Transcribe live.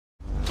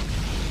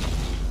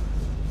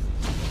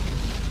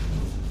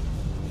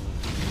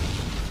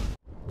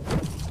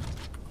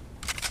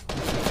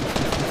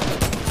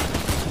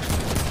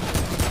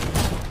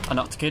I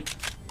knocked a kid.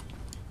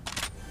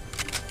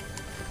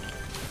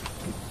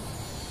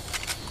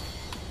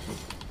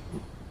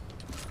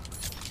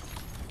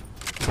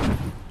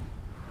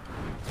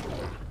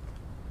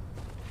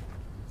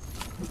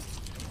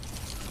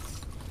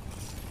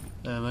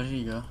 Where did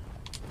he go?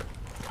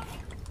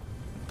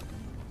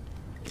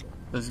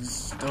 There's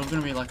still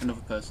gonna be like another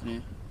person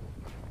here.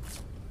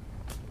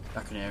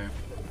 I can hear him.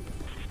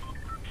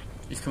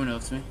 He's coming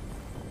over to me.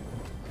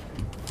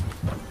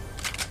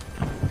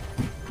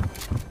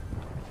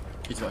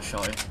 He's got a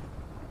shot here.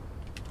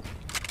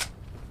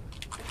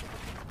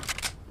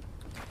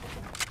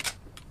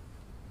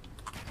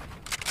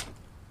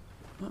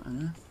 What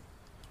on earth?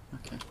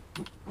 Okay.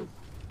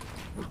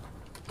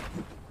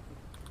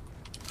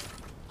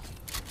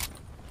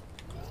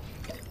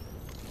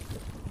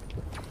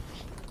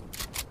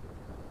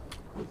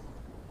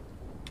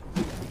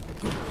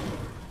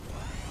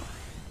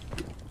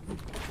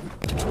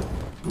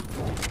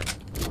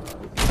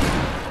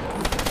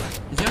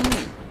 Is he on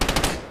mute?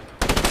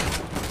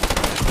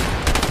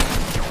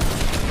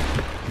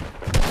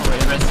 Oh wait,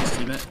 he rests his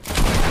teammate.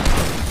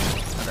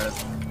 I got it.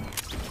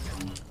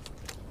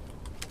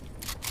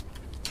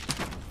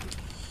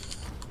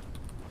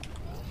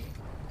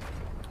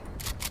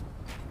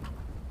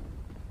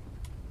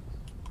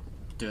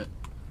 Do it.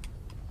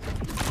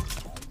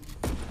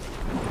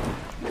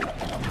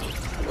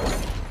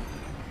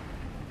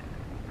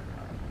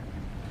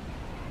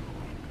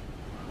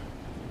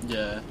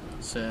 Yeah,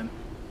 same.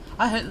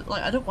 I hate,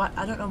 like, I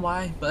don't know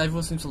why, but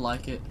everyone seems to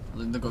like it.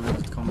 They got rid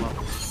of the combat.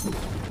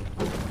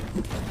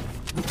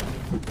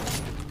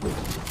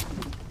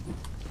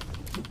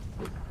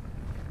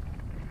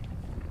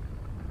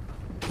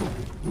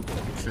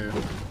 True.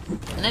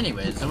 And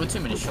anyways, there were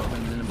too many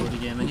shotguns in the bloody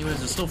game. Anyways,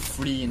 there's still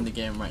 3 in the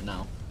game right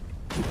now.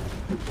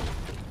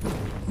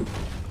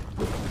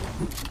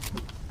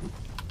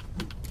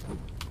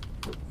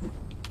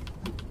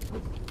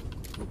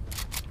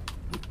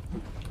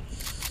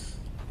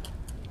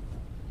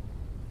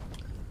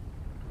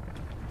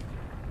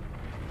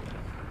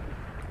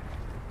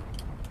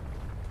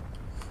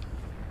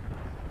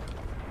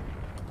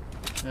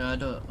 Yeah,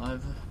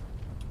 I've...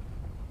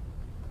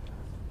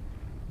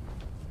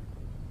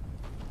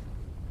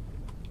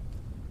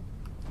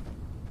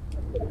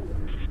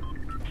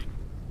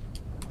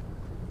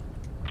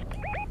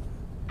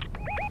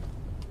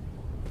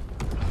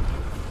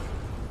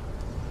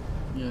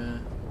 Yeah.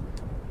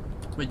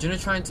 Wait, do you want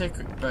to try and take...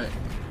 Right.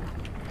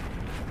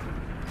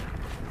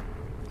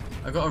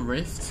 I got a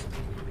rift.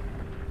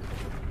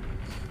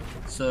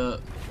 So,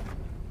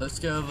 let's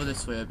go over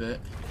this way a bit.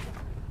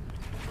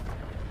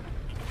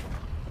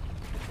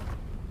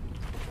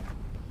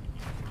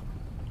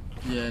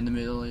 Yeah, in the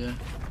middle, yeah.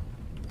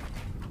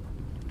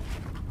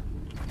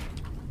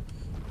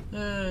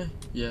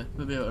 Yeah,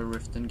 we'll be able to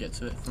rift and get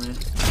to it from here.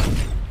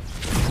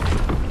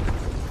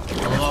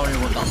 Although I already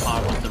want that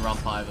far with the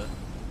ramp either.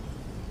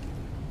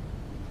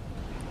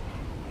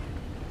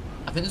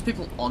 I think there's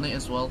people on it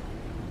as well.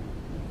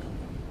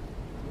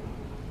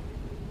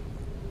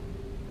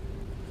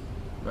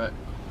 Right.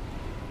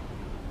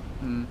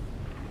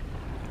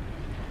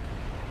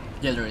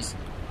 Yeah, there is.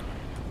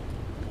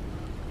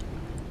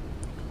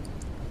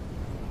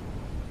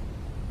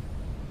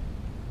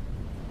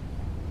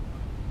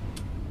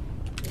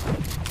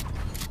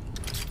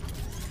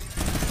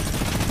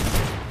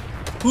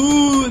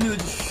 Ooh, I nearly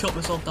just shot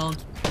myself down.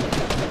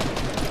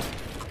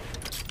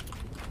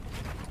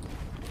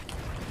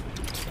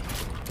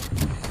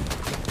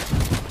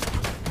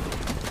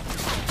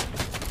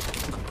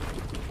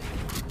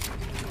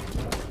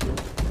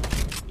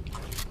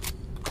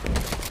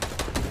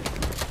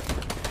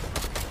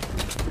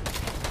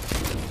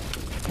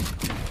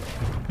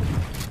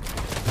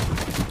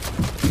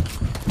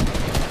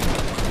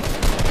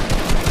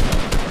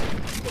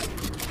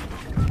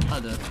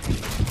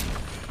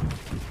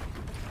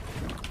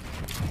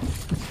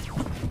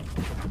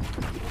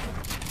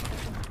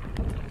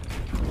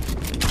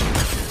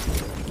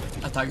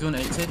 Tagged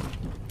 180.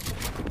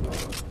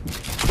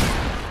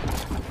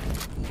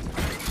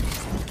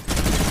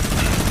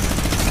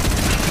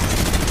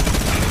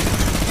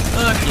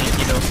 Okay,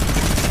 kiddo.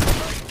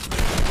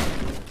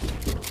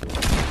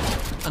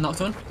 I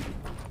knocked one.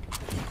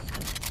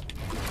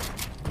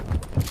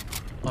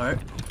 Alright.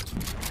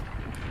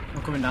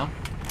 I'm coming down.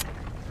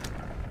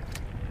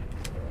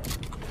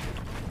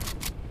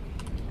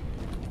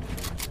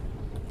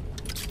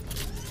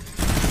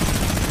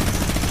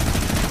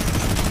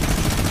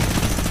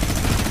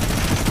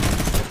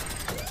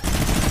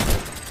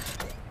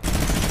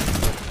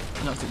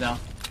 Knocked it down.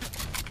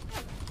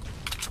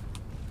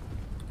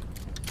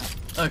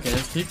 Okay,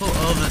 there's people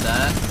over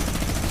there.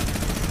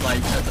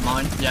 Like, at the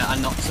mine. Yeah, I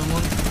knocked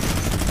someone.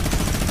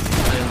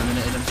 I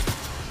eliminated him.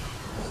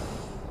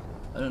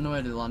 I don't know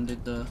where they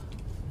landed though.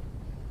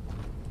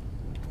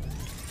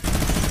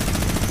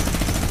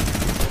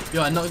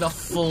 Yo, I knocked that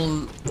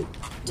full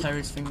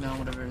terrace thing down,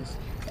 whatever it is.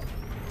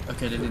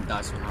 Okay, they didn't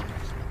die somehow.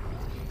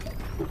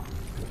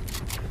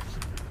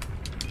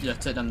 Yeah,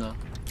 take them though.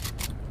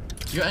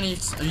 You got any?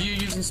 Are you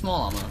using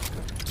small ammo?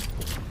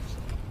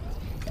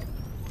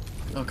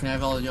 Oh, can I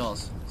have all of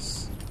yours?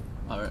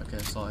 Alright, okay,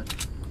 sorry.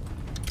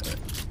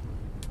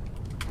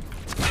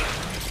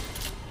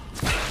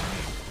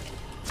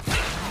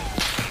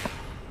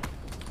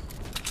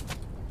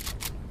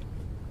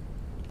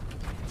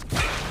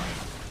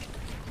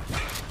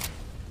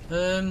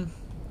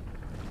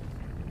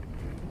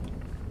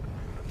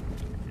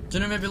 Do you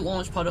know maybe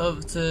launch pad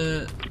over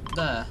to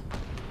there?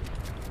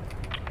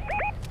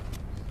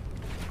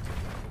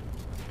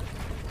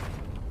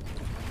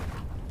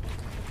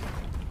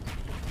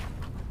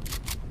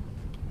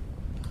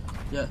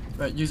 Yeah,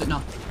 right, use it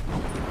now.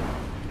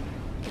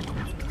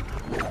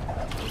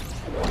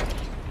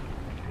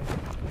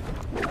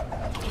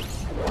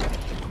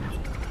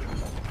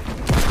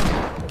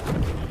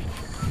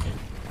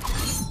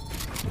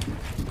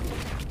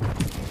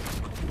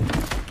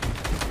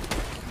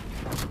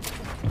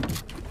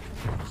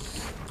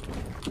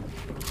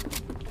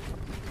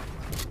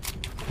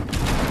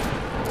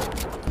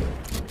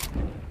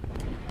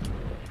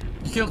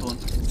 You killed one.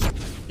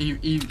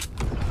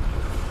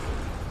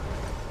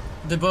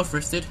 They're both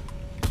wristed.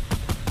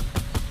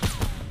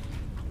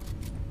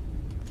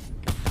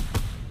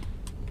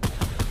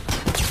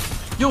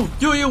 Yo,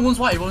 one's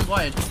wide, one's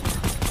wide.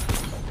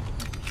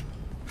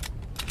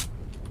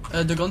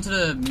 They're going to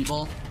the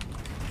meatball.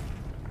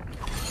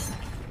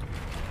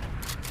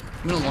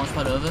 I'm gonna launch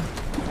pad over.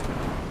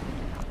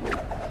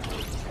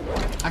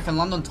 I can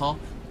land on top.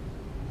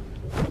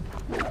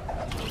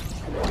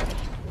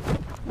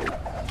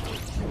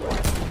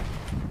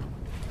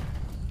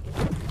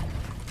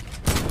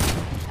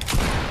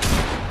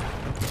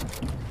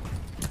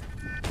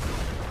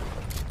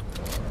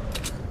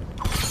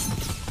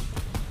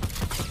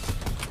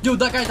 Yo,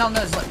 that guy down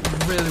there is like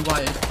really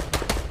wide.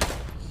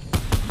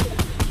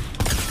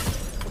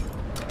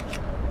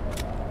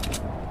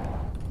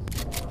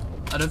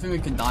 I don't think we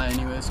can die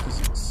anyways because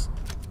it's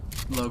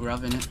low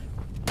grav in it.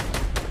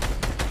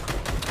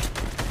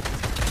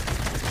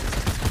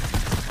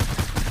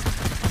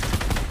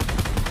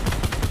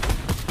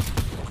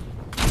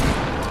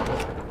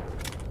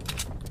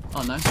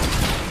 Oh, nice.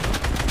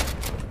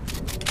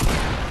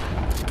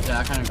 Yeah,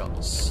 I kind of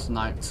got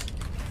sniped.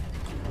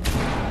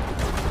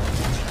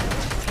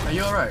 Are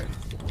you alright?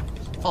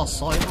 Oh,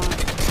 sorry, man.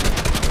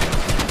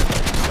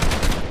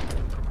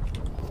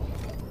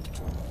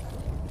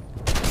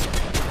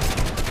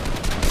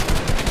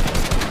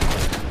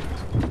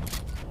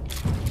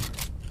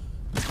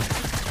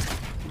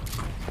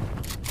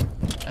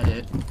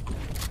 Edit.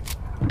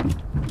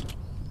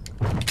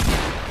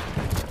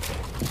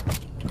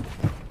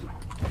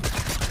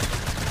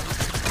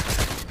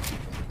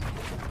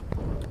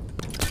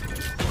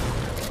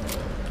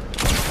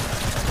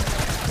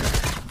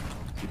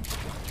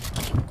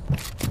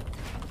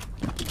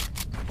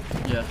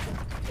 Yeah.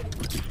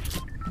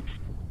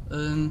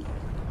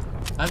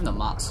 I have no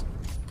mats.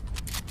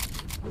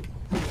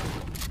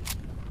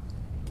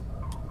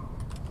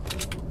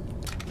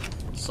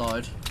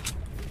 Side.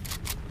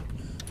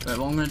 Right,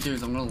 what I'm gonna do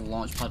is I'm gonna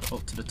launch pad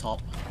up to the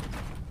top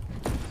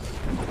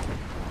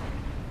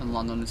and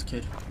land on this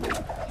kid. I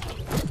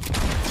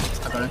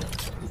got him.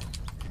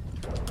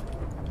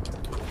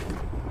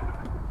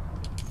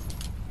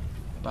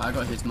 Right, I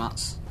got his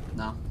mats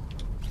now.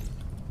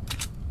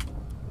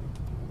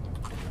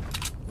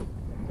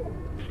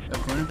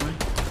 Come on.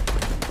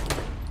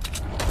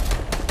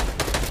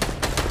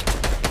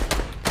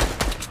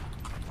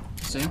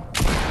 See him?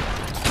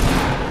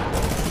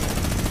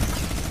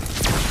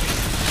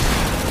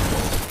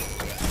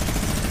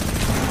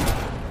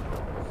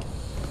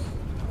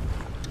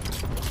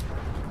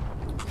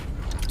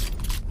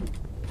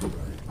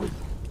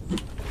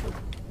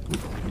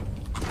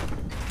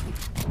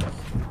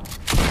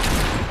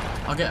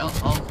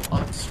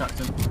 I'll distract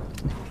him.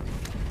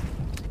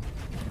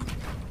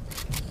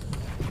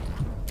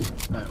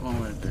 Right, what I'm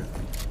gonna do.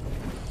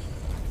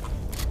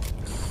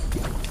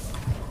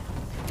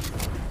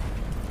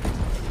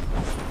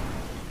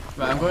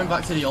 Right, I'm going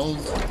back to the old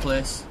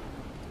place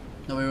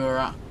that we were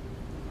at.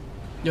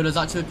 Yo, there's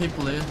actually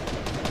people here.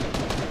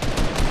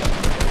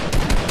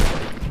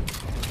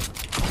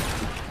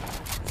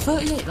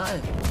 $38, that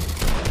is.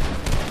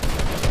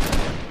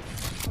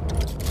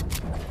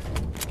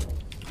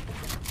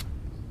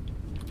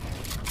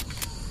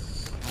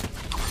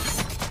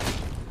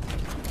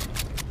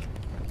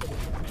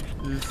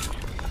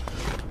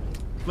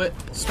 Wait,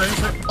 straight.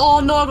 Oh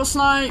no, I got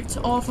sniped!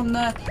 Oh, from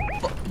there.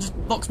 Just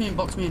box me in.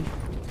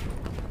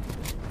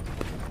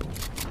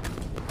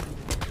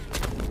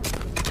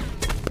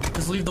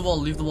 Just leave the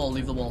wall.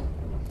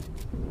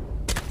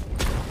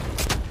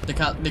 They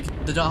can't,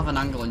 they don't have an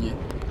angle on you.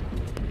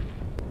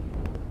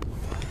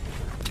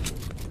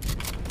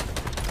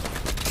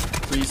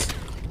 Please.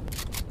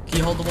 Can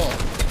you hold the wall?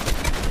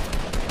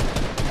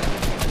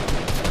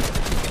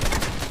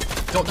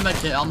 Drop the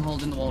medkit, I'm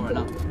holding the wall right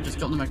now. Just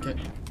drop the medkit.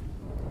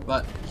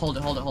 Right, hold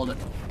it.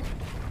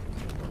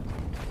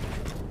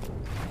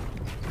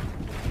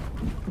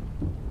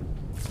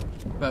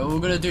 Right, what we're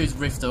gonna do is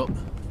rift up.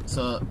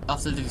 So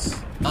after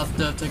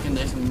taking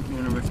this, I'm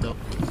gonna rift up.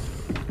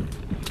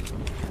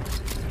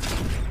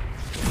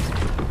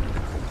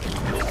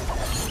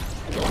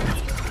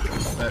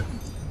 Wait.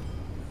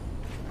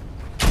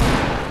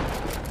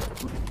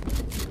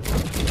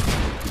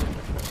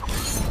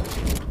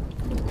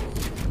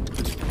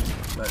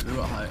 Wait, we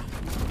got height.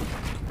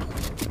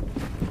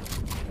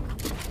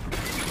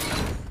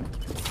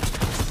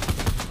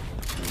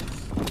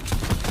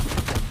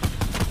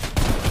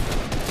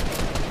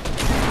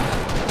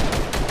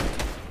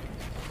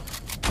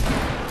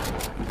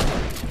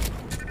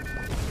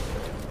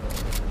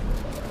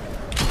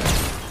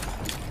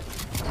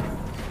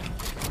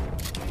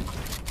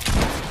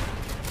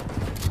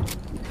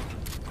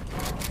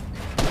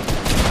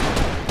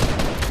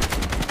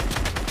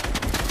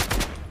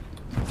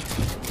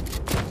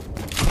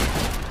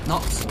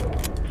 Knocked.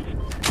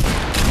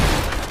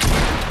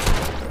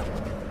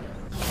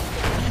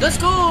 Let's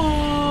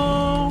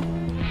go!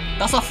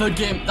 That's our third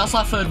game. That's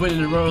our third win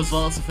in a row as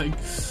well. That's the thing.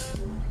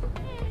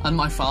 And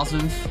my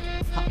 1000th.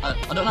 I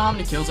don't know how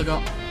many kills I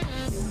got.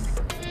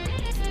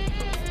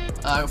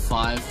 I got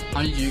 5. How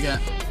many did you get?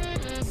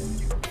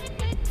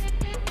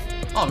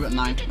 Oh, I got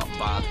 9. Not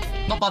bad.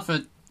 Not bad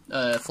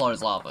for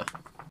Flores Lava.